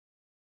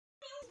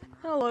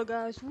Hello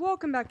guys,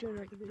 welcome back to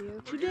another video.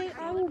 Today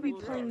I will be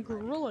playing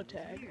Gorilla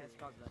Tag.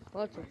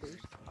 Well, that's a boost.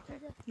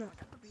 No.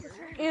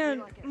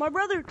 And my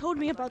brother told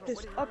me about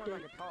this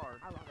update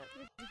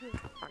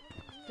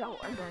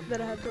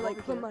that I have to like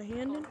put my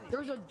hand in.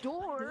 There's a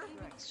door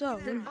So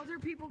that other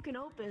people can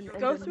open.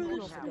 go through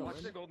this door.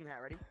 What's the golden hat?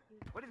 Ready?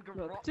 What is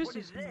Look, this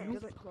is new.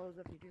 Does it close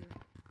if you do?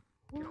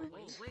 Wait,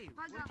 where'd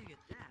you get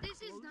that?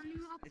 This is the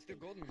new update. It's the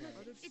golden hat.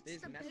 It's They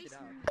the messed it up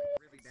basement.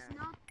 really It's bad.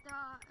 not the.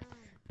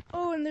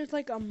 Oh, and there's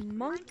like a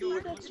monkey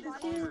that's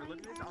here. Look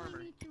at this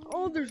armor.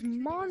 Oh, there's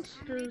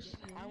monsters.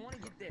 I want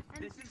to get this.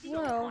 This is so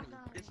Well, funny.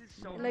 This is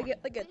so and I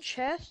get like a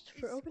chest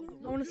for opening.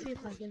 I want to see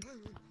if I can.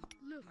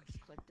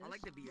 I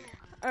like the beard.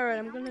 All right,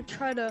 I'm gonna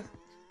try to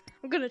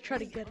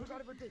get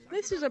it.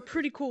 This is a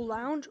pretty cool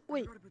lounge.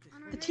 Wait,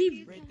 the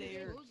TV. Right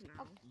there.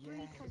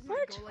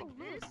 What? Like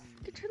this.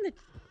 I can turn the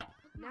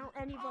Now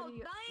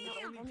anybody,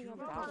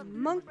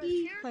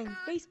 monkey playing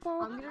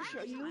baseball. I'm gonna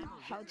show you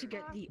how to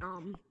get the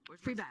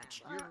free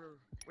badge.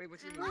 Wait,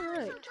 what's your All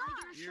right,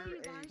 You're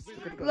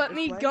a. let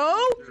me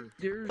go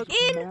There's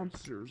in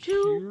monsters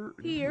to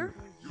here. here.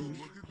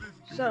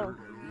 So,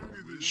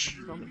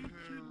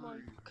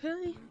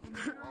 okay.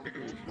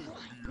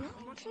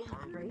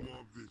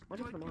 What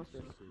is the monster?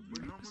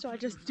 So I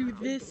just do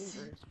this,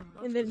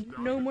 and then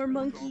no more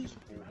monkey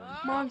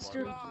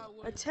monster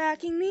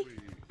attacking me.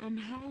 How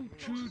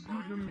to do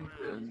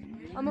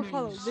the I'm gonna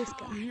follow this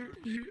guy.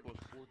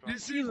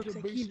 This He is looks the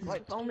like he basic. knows.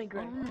 Only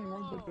Greg.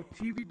 But the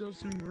TV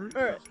doesn't work.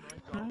 All right.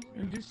 Huh?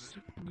 And this,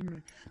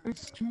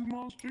 it's two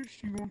monsters.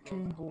 You want to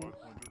avoid.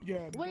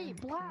 Yeah.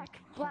 Wait, Black,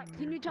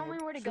 can you tell me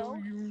where to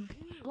go?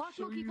 Black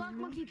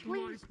monkey,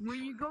 please.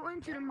 When you go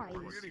into the mice,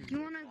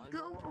 you wanna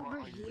go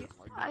over here.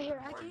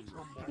 Here, I can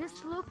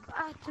just look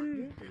at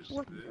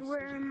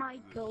where am I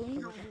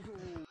going?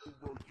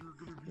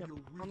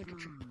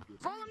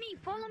 Follow me,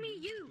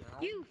 you,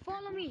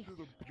 follow me.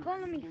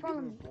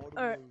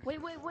 All right. Wait.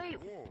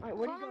 Alright,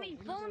 where do you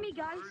go? Follow me,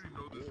 guys.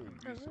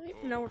 All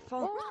right. Now we're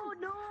following. Oh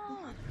no!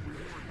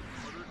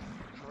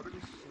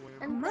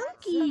 A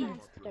monkey.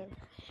 There.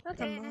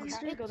 That's a And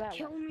monster. Go that way.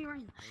 kill me right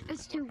now.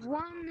 It's to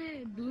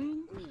one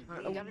blue.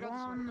 You gotta go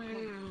this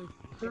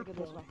way. Go this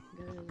way.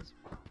 Go this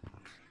way.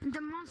 The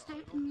monster,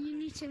 you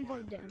need to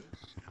avoid them.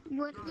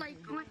 When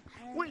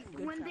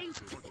when they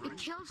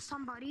kill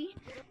somebody,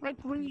 like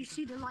when you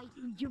see the light,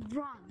 you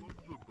run.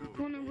 You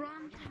wanna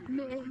run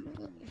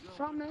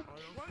from it,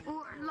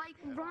 or like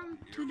run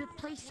to the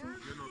place to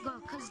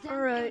go, cause then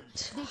Alright.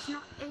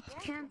 it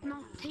can't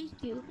not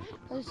take you,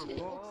 cause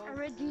it's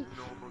already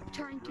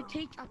trying to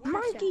take a person.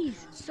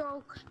 Monkeys.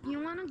 So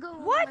you wanna go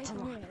What? right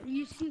there.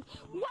 You see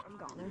what?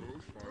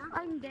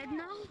 I'm dead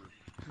now.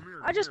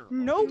 I just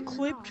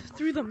no-clipped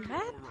through the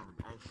map.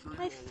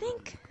 I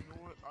think.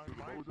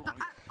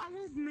 I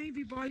will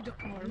maybe buy the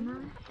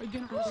armor. I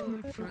can ask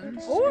my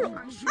friends. Oh,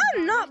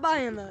 I'm not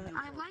buying that.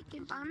 I like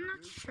it, but I'm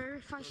not sure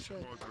if I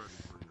should.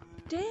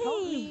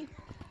 Dang.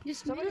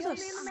 This There's a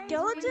makes me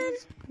skeleton?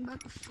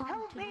 But fun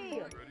Help to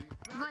me!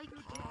 do. Like,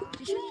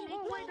 you should make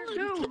it so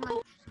you can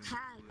like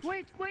tag.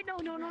 Wait,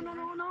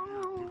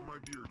 no.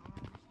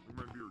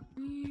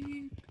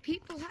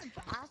 People have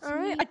asked All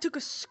right. me. I took a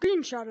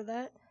screenshot of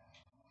that.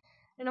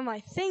 And on my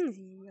thing's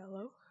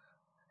yellow.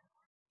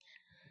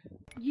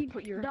 You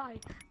die.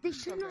 They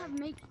should not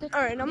make the.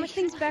 All right. Now they my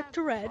thing's should back have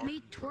to red.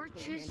 Made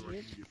torches,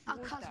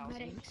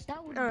 cosmetics.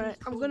 That would All be right.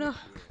 cool. I'm gonna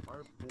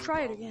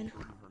try it again.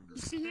 You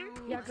see here?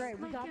 Yeah, great.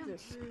 We Like got a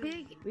this.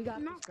 Big. We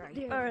got not this, Greg.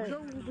 there. All right. Go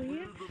over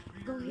here.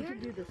 Go We here. can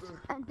do this.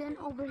 And then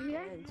over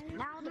here.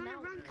 Now I'm gonna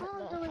run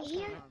close over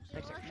here.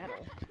 There's like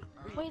metal.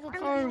 Wait,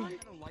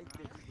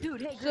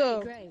 dude, hey,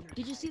 So- Gray.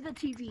 Did you see the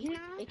TV? Yeah.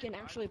 It can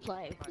actually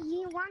play.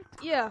 You want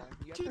Yeah.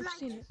 to I've like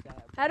seen it.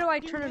 How do I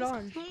turn it this?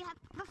 on? They have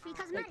the free It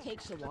cosmetics.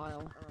 takes a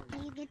while.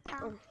 Leave it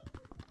out.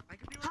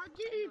 How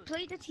do you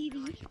play the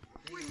TV?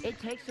 It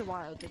takes a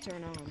while to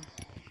turn on.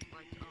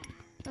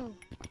 Oh.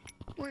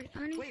 Wait,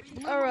 I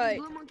need. All right.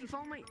 Blue monkey,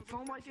 follow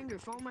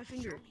my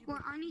finger. Well,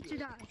 I need to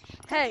die.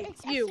 Hey,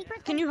 you.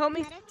 Can you help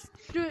me?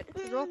 Do it.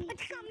 Roll.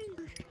 It's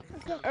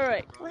coming. All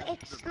right, Well,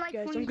 it's like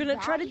guys. when I'm you gonna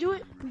try to die, do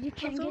it. You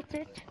can get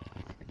it.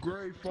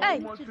 Gray, follow Hey.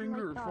 my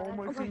finger. Follow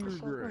my Okay. finger,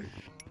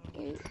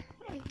 Gray.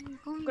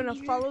 I'm gonna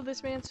follow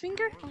this man's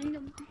finger. Find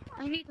them.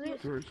 I need to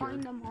Sorry.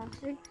 find the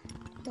monster.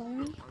 Don't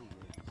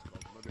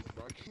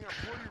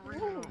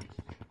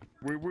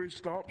we? Wait,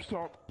 stop.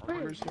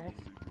 Okay, stop.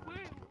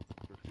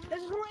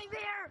 It's right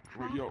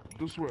there. Wait, yo,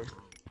 this way.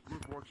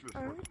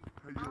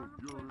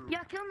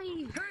 Yeah, kill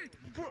me.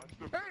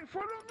 Hey,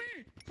 follow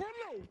me.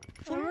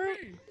 Follow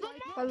Alright. me.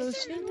 Follow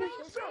his finger.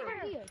 It's over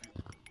here.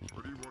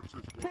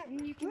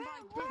 And you can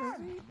buy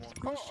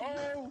this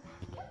Uh-oh.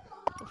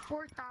 for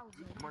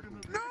 4,000.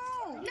 No.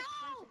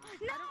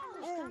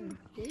 No.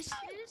 This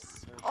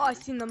is. Oh, I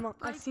seen the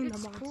Like, monster.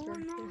 it's cool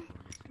right now. there.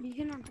 You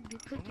cannot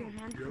put your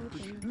hand through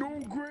it. No,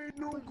 Gray,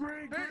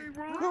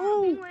 run.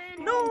 No,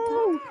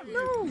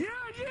 no. Yeah.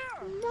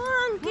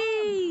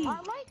 Monkey. I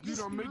like Dude,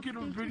 I'm making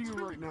a video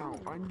right now.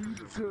 I need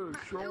to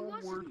show them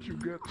where to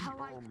get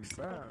the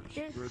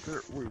badge. Right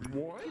there. Wait,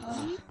 what?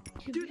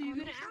 Dude, you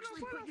can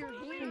actually put your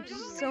hand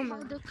So on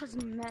much. the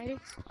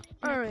cosmetics.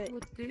 Alright.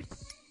 With this.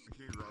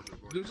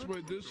 This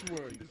way, this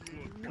way.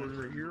 Turn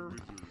right here.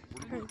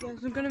 Alright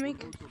guys, I'm gonna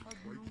make,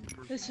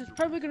 this is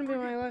probably gonna be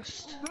my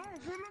last No,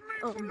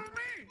 follow me.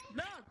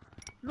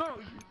 No,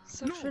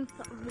 section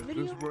of the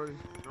video. this way.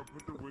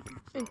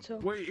 Until,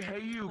 Wait, hey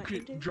you, Like you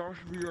can, did. Josh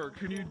VR,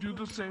 can you do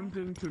the same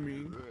thing to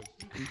me?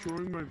 I'm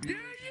showing my views.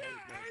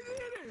 I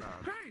did it!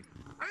 Hey,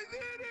 I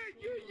did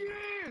it!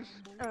 Yes!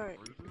 alright,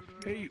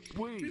 Hey,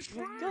 wait.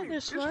 go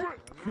this way.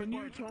 Can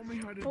you tell me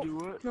how to Oh,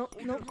 do it? no,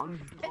 no. I'm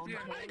telling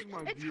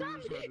my viewers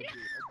how to do it.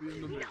 I'll be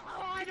in the middle.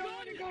 I don't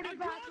want to go to the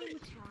bathroom.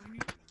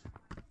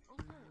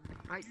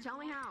 Alright, tell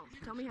me how.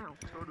 Tell me how.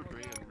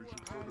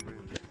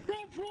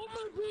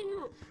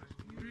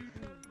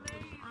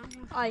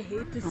 I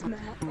hate this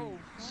map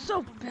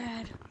so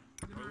bad.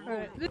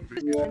 Alright,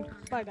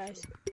 bye guys.